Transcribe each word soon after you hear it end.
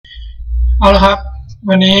เอาละครับ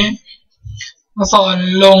วันนี้มาสอน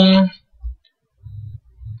ลง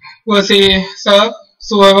warZ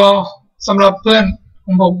survival สำหรับเพื่อนข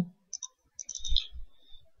องผม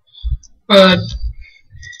เปิด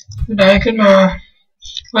ได้ขึ้นมา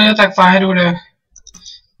ก็จะแตกไฟล์ให้ดูเลย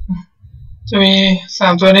จะมี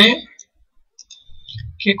3ตัวนี้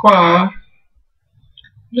คลิกขวา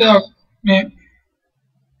เลือกเนี่ย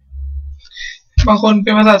บางคนเป็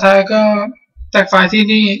นภาษาไทยก็แตกไฟล์ที่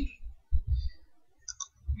นี่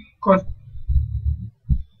กด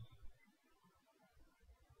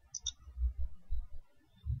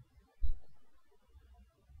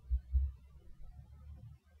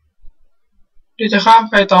เดี๋ยวจะข้าม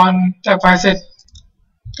ไปตอนแตกไฟล์เสร็จ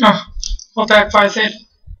พอแตกไฟล์เสร็จ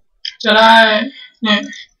จะได้เนี่ย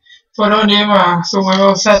โฟลเดอร์นี้มา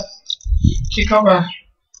survivalZคลิกเข้าไป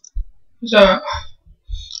จะ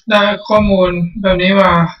ได้ข้อมูลแบบนี้ม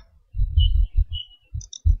า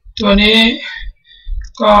ตัวนี้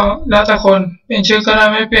ก็แล้วแต่คนเปลี่ยนชื่อก็ได้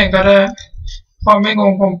ไม่เปลี่ยนก็ได้พอไม่ง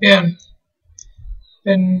งผมเปลี่ยนเ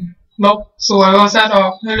ป็นลบsurvivalZออ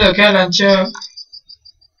กให้เหลือแค่ launcher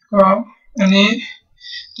ก็อัน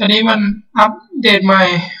นี้มันอัปเดตใหม่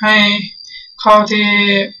ให้เข้าที่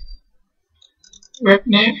เว็บ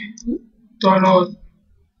นี้ตัวโหลด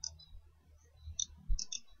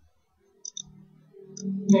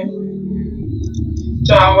จ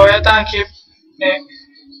ะเอาไว้ใต้คลิปเนี่ย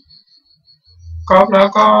ก๊อปแล้ว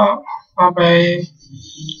ก็เอาไป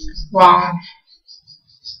วาง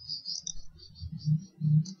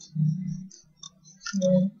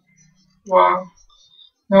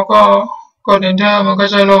แล้วก็กด enter มันก็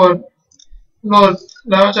จะโหลด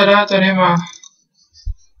แล้วจะได้ตัวนี้มา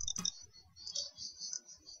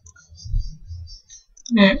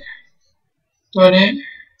เนี่ยตัวนี้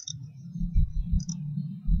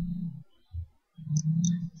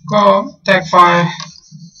ก็แตกไฟล์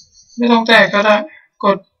ไม่ต้องแตกก็ได้ก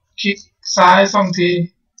ดคลิกซ้าย2 ที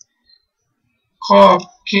ครอบ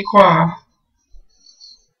คลิกขวา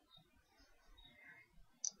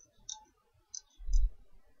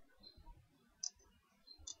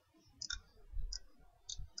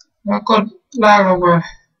แล้วกดลากลงไป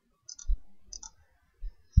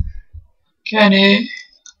แค่นี้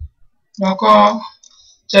แล้วก็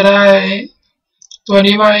จะได้ตัว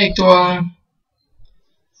นี้มาอีกตัว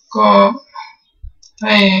ก็ใ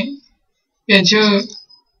ห้เปลี่ยนชื่อ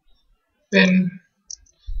เป็น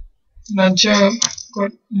launcher ก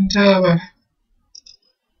ด enter ไป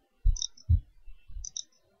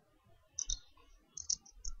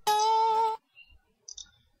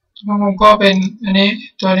แล้วผมก็เป็นอันนี้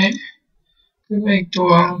ตัวนี้ขึ้นไปอีกตั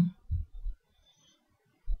ว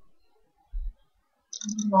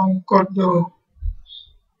ลองกดดู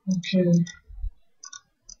โอเค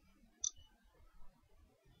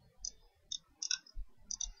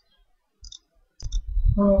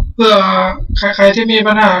เพื่อใครๆที่มี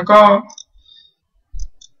ปัญหาก็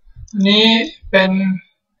อันนี้เป็น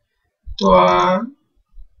ตัว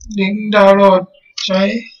ลิงก์ดาวน์โหลดใช้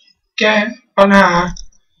แก้ปัญหา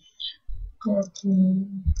ก็คือ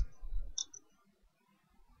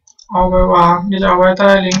เอาไปวางเดี๋ยวจะเอาไว้ใต้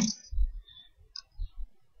ลิงก์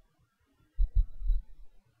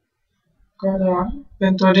ก็จะเป็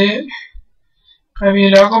นตัวนี้ใครมี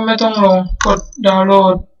แล้วก็ไม่ต้องลงกดดาวน์โหล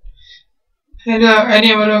ดให้เลือกไอ้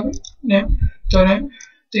นี่มาเลือกเนี่ยตัวนี้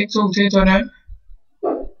ติ๊กถูกที่ตัวนี้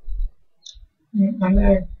อันแร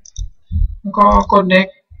กแล้วก็กด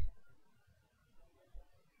next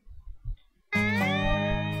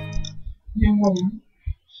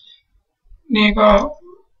นี่ก็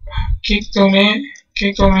คลิกตรงนี้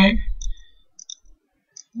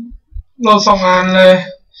โหลด2 อันเลย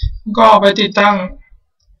ก็เอาไปติดตั้ง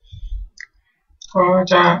ก็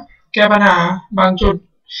จะแก้ปัญหาบางจุด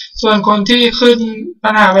ส่วนคนที่ขึ้นปั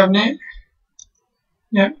ญหาแบบนี้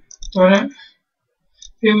เนี่ยตัวนี้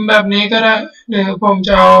พิมพ์แบบนี้ก็ได้หรือผมจ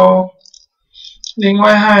ะเอาลิงก์ไ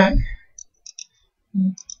ว้ให้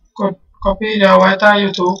กด copy เดี๋ยวไว้ใต้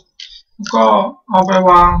YouTube ก็เอาไป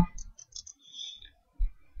วาง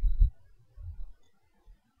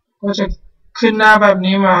ก็จะขึ้นหน้าแบบ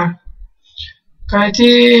นี้มาใคร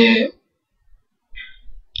ที่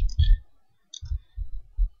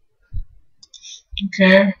โอเค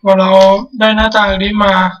พอเราได้หน้าตาแบบนี้ม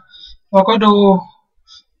าเราก็ดู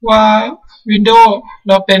ว่า Windows เ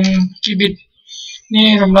ราเป็นกี่บิตนี่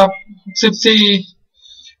สำหรับ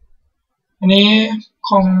64อันนี้ข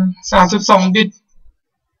อง32 บิต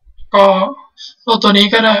ก็ตัวนี้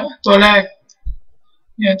ก็ได้ตัวแรก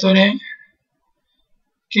เนี่ยตัวนี้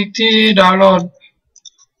คลิกที่ดาวน์โหลด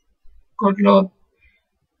กดโหลด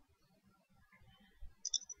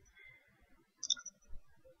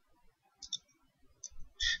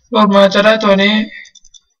โหลดมาจะได้ตัวนี้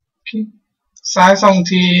คลิกซ้าย2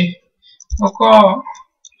 ทีแล้วก็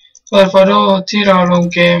เปิดโฟลเดอร์ที่เราลง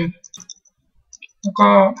เกมแล้วก็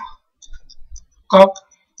ก๊อป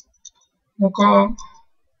แล้วก็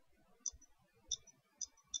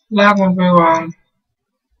ลากมันไปวาง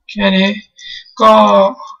แค่นี้ก็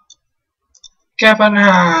แก้ปัญห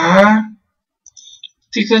า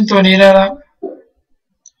ที่ขึ้นตัวนี้ได้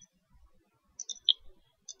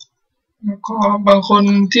แล้วก็บางคน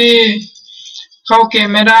ที่เข้าเกม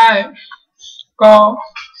ไม่ได้ก็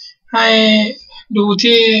ให้ดู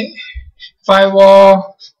ที่ไฟวอล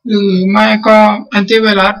หรือไม่ก็แอนตี้ไว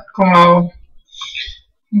รัสของเรา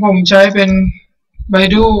ผมใช้เป็นไบ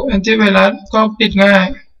ดูแอนตี้ไวรัสก็ปิดง่าย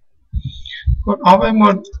กดออฟไปหม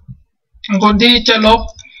ดคนที่จะลบ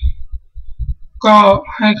ก็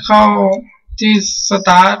ให้เข้าที่สต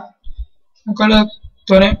าร์ทแล้วก็เลือก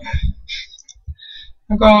ตัวนี้แ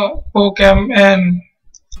ล้วก็โปรแกรมแอนด์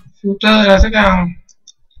ฟิลเตอร์อะไรสักอย่าง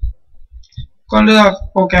ก็เลือก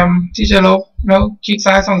โปรแกรมที่จะลบแล้วคลิก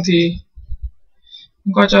ซ้าย2 ทีมั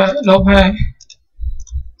นก็จะลบให้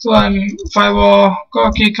ส่วนไฟวอลก็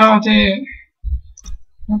คลิกเข้าที่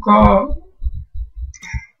แล้วก็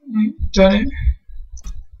ตัวนี้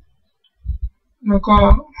แล้วก็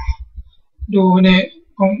ดูใน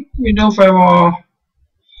ของ Windows Firewall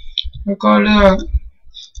แล้วก็เลือก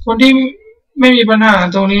คนที่ไม่มีปัญหา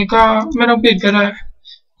ตรงนี้ก็ไม่ต้องปิดก็ได้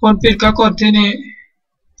คนปิดก็กดที่นี่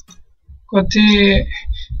กดที่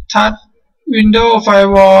Touch Windows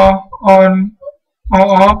Firewall on or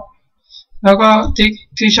off แล้วก็ติ๊ก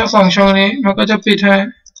ที่2 ช่องนี้มันก็จะปิดให้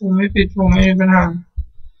ผมไม่ปิดผมไม่มีปัญหา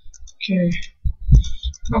โอเค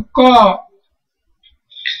แล้วก็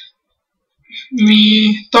มี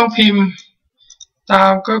ต้องพิมพ์ตา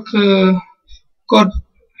มก็คือกด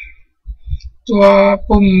ตัว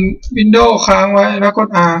ปุ่ม Windows ค้างไว้แล้วกด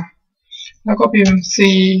R แล้วก็พิมพ์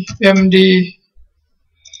cmd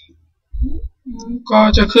ก็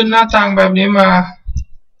จะขึ้นหน้าต่างแบบนี้มา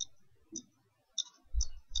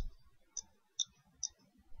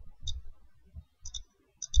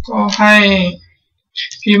ก็ให้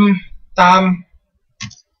พิมพ์ตาม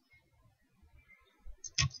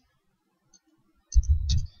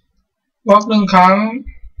วรรค1 ครั้ง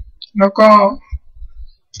แล้วก็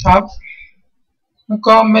ทับแล้ว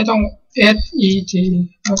ก็ไม่ต้อง set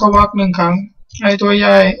แล้วก็วรรค1 ครั้งไอตัวให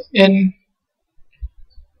ญ่ n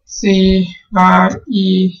c r e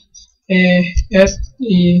a s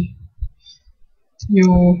e u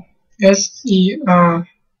s e r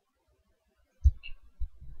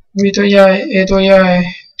v ตัวใหญ่ a ตัวใหญ่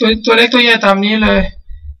ตัวเล็กตัวใหญ่ตามนี้เลย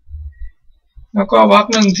แล้วก็วรรค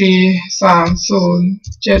1 ที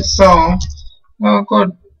3072แล้วกด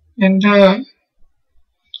enter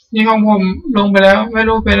นี่ของผมลงไปแล้วไม่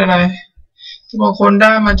รู้เป็นอะไรถ้าบางคนไ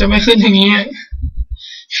ด้มันจะไม่ขึ้นอย่างนี้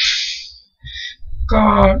ก็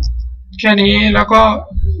แค่นี้แล้วก็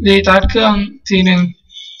รีสตาร์ทเครื่องทีหนึ่ง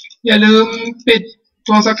อย่าลืมปิด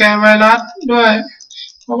ตัวสแกนไวรัสด้วย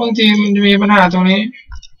เพราะบางทีมันจะมีปัญหาตรงนี้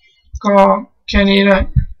ก็แค่นี้แหละ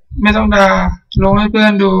ไม่ต้องด่าลงให้เพื่อ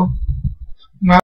นดู